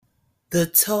The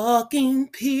talking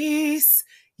piece,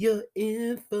 your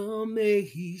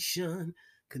information,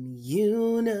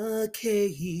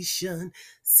 communication,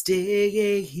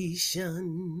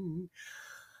 station.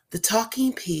 The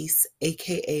talking piece,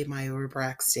 aka Myra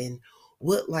Braxton,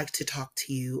 would like to talk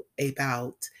to you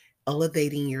about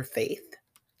elevating your faith.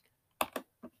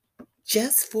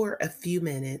 Just for a few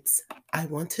minutes, I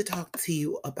want to talk to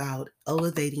you about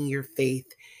elevating your faith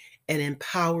and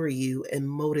empower you and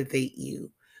motivate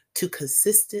you to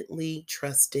consistently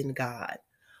trust in God.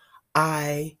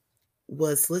 I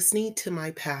was listening to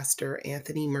my pastor,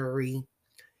 Anthony Murray,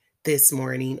 this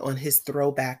morning on his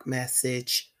throwback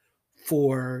message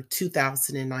for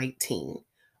 2019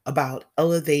 about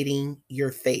elevating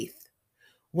your faith.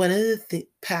 One of the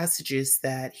passages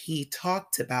that he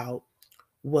talked about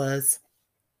was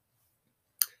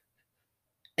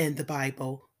in the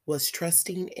Bible was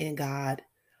trusting in God,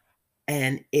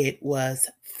 and it was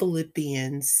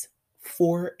Philippians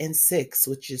 4 and 6,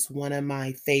 which is one of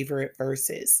my favorite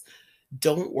verses.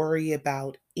 Don't worry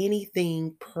about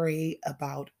anything, pray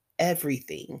about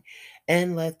everything,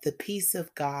 and let the peace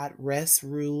of God rest,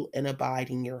 rule, and abide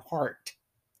in your heart.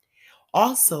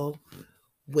 Also,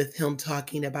 with him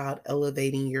talking about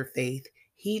elevating your faith,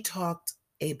 he talked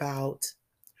about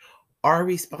our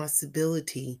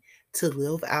responsibility to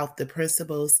live out the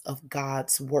principles of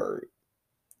God's word.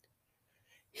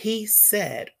 He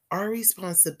said our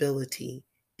responsibility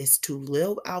is to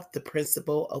live out the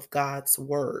principle of God's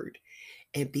word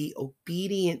and be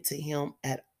obedient to him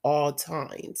at all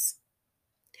times.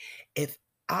 If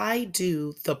I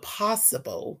do the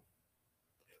possible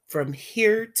from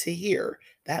here to here,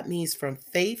 that means from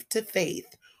faith to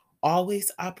faith,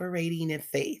 always operating in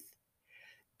faith,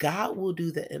 God will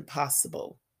do the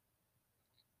impossible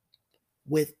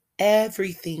with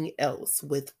everything else,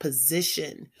 with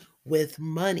position, with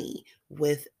money,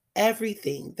 with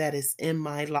everything that is in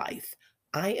my life.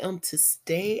 I am to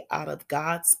stay out of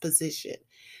God's position.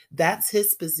 That's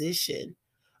his position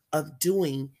of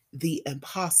doing the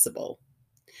impossible.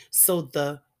 So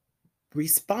the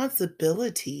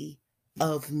responsibility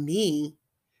of me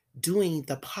doing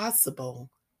the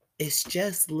possible is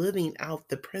just living out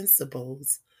the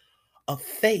principles of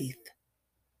faith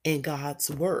in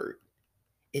God's word.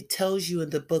 It tells you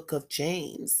in the book of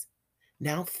James,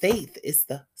 now faith is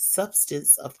the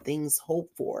substance of things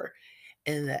hoped for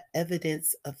and the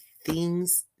evidence of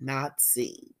things not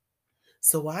seen.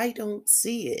 So I don't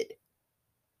see it,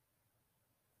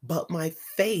 but my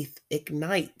faith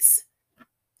ignites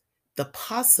the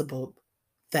possible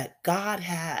that God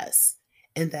has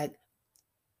and that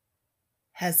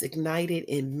has ignited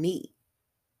in me.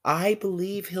 I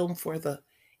believe him for the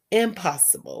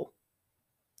impossible.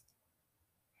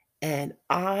 And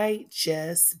I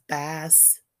just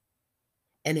bask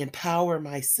and empower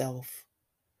myself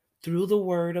through the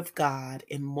word of God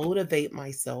and motivate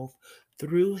myself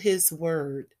through his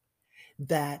word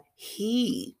that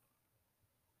he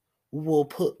will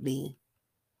put me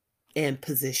in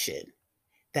position,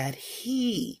 that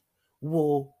he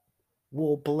will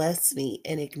bless me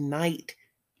and ignite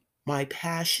my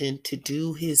passion to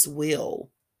do his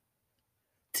will,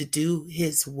 to do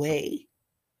his way,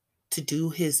 to do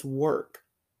his work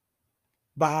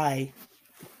by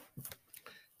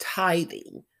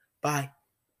tithing, by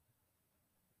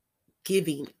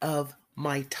giving of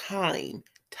my time,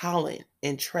 talent,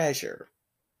 and treasure.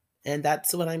 And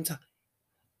that's what I'm talking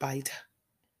by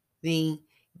the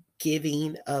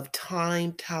giving of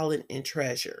time, talent, and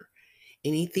treasure.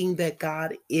 Anything that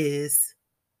God is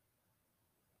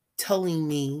telling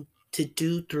me to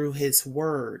do through his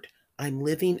word, I'm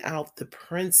living out the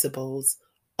principles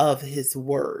of his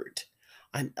word.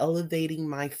 I'm elevating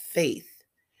my faith,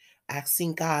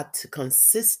 asking God to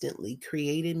consistently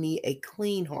create in me a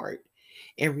clean heart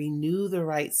and renew the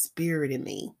right spirit in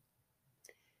me.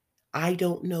 I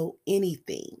don't know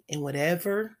anything, and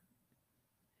whatever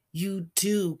you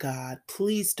do, God,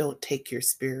 please don't take your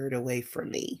spirit away from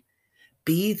me.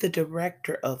 Be the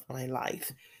director of my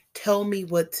life. Tell me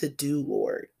what to do,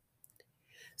 Lord.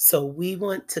 So we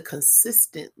want to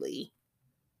consistently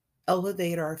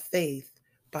elevate our faith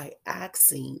by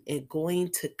asking and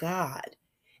going to God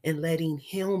and letting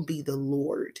him be the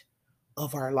Lord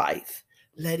of our life,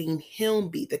 letting him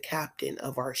be the captain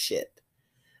of our ship,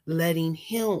 letting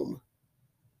him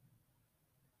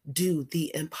do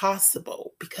the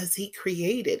impossible because he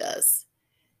created us.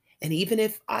 And even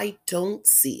if I don't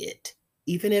see it,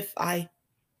 even if I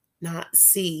not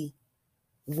see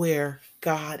where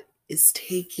God is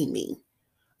taking me,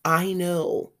 I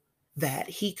know that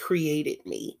he created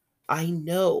me. I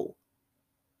know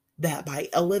that by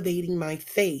elevating my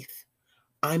faith,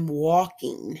 I'm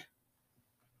walking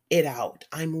it out.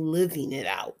 I'm living it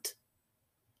out.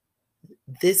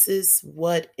 This is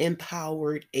what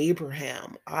empowered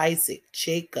Abraham, Isaac,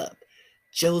 Jacob,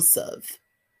 Joseph,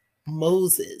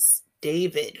 Moses,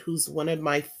 David, who's one of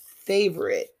my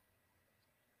favorite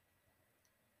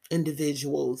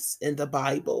individuals in the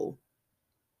Bible.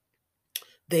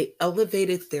 They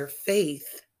elevated their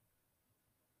faith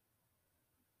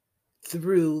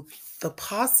through the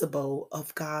possible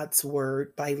of God's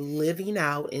word by living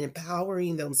out and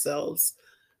empowering themselves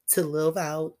to live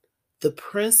out the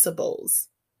principles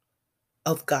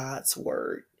of God's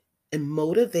word and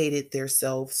motivated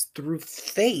themselves through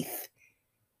faith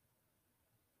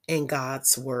in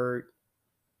God's word.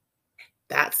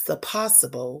 That's the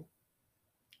possible.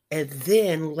 And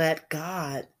then let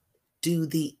God do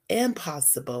the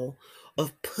impossible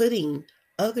of putting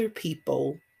other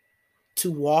people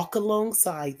to walk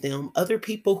alongside them, other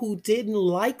people who didn't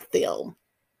like them,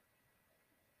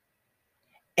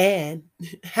 and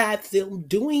had them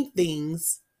doing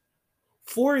things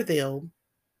for them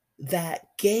that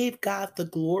gave God the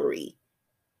glory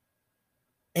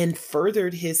and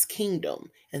furthered his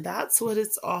kingdom. And that's what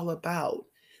it's all about.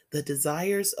 The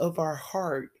desires of our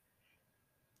heart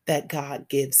that God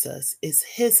gives us is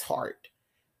his heart,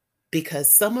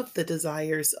 because some of the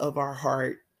desires of our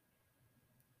heart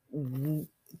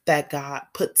that God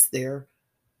puts there,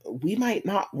 we might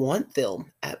not want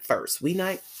them at first. We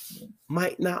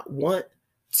might not want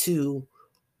to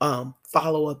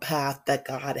follow a path that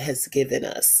God has given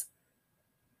us,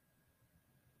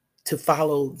 to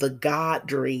follow the God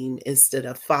dream instead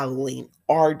of following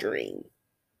our dream.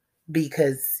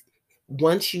 Because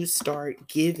once you start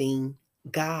giving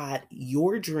God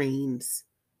your dreams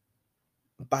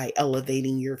by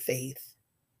elevating your faith,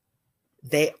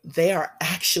 they are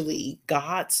actually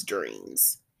God's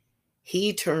dreams.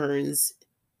 He turns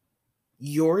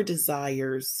your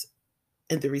desires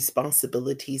and the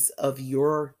responsibilities of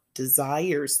your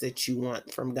desires that you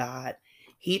want from God,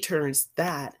 he turns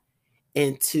that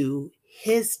into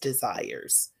his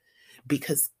desires,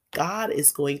 because God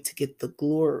is going to get the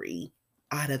glory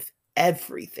out of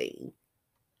everything.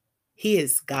 He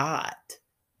is God,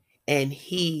 and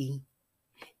he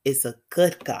is a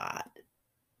good God,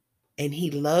 and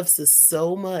he loves us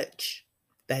so much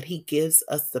that he gives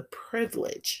us the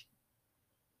privilege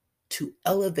to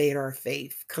elevate our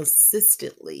faith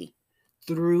consistently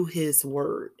through his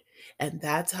word. And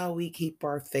that's how we keep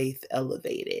our faith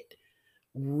elevated.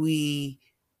 We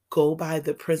go by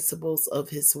the principles of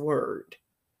his word.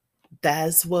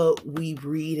 That's what we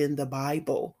read in the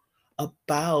Bible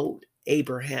about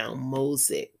Abraham,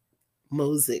 Moses,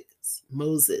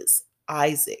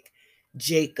 Isaac,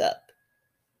 Jacob,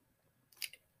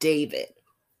 David,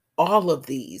 all of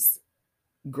these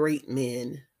great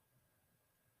men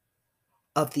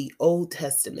of the Old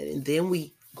Testament. And then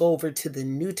we go over to the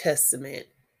New Testament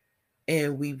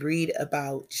and we read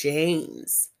about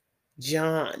James,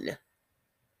 John,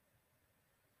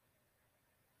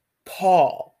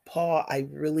 Paul. I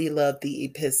really love the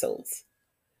epistles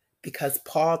because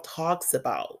Paul talks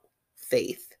about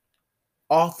faith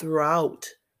all throughout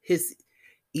his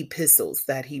epistles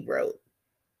that he wrote.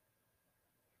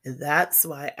 And that's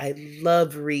why I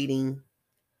love reading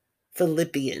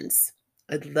Philippians.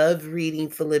 I love reading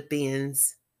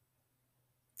Philippians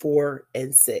 4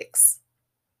 and 6.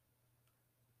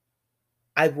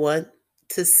 I want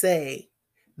to say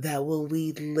that when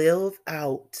we live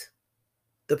out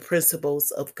the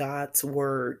principles of God's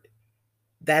word,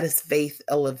 that is faith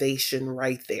elevation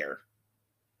right there.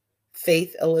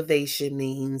 Faith elevation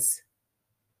means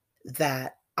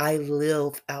that I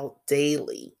live out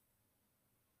daily,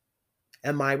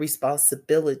 and my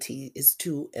responsibility is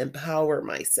to empower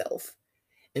myself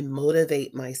and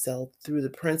motivate myself through the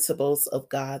principles of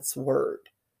God's word.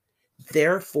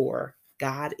 Therefore,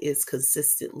 God is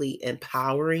consistently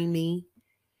empowering me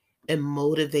and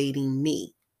motivating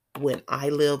me when I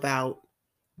live out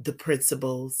the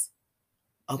principles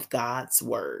of God's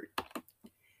word.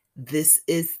 This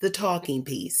is the talking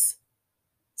piece.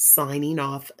 Signing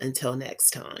off until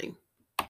next time.